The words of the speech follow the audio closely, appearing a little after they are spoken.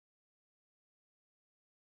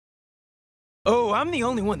Oh, I'm the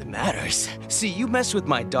only one that matters. See, you messed with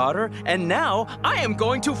my daughter, and now I am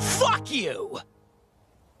going to fuck you!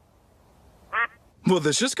 Well,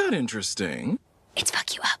 this just got interesting. It's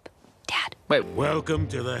fuck you up, Dad. Wait, Welcome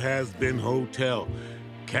to the Hazbin Hotel.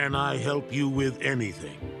 Can I help you with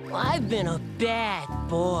anything? I've been a bad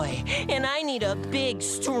boy, and I need a big,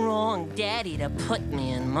 strong daddy to put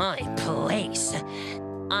me in my place.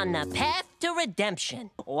 On the path to redemption.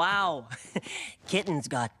 Wow. Kitten's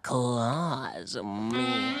got claws.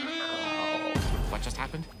 Meow. What just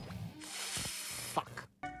happened? fuck.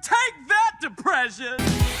 Take that, depression!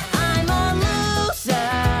 I'm a loser,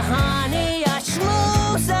 honey, a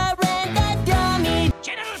schmoozer, and a dummy.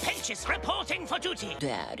 General Pinch's reporting for duty.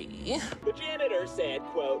 Daddy. The janitor said,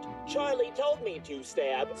 quote, "Charlie told me to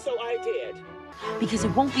stab, so I did." Because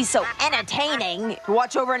it won't be so entertaining to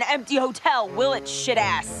watch over an empty hotel, will it, shit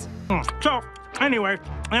ass? So, anyway,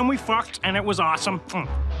 and we fucked, and it was awesome.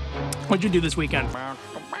 What'd you do this weekend?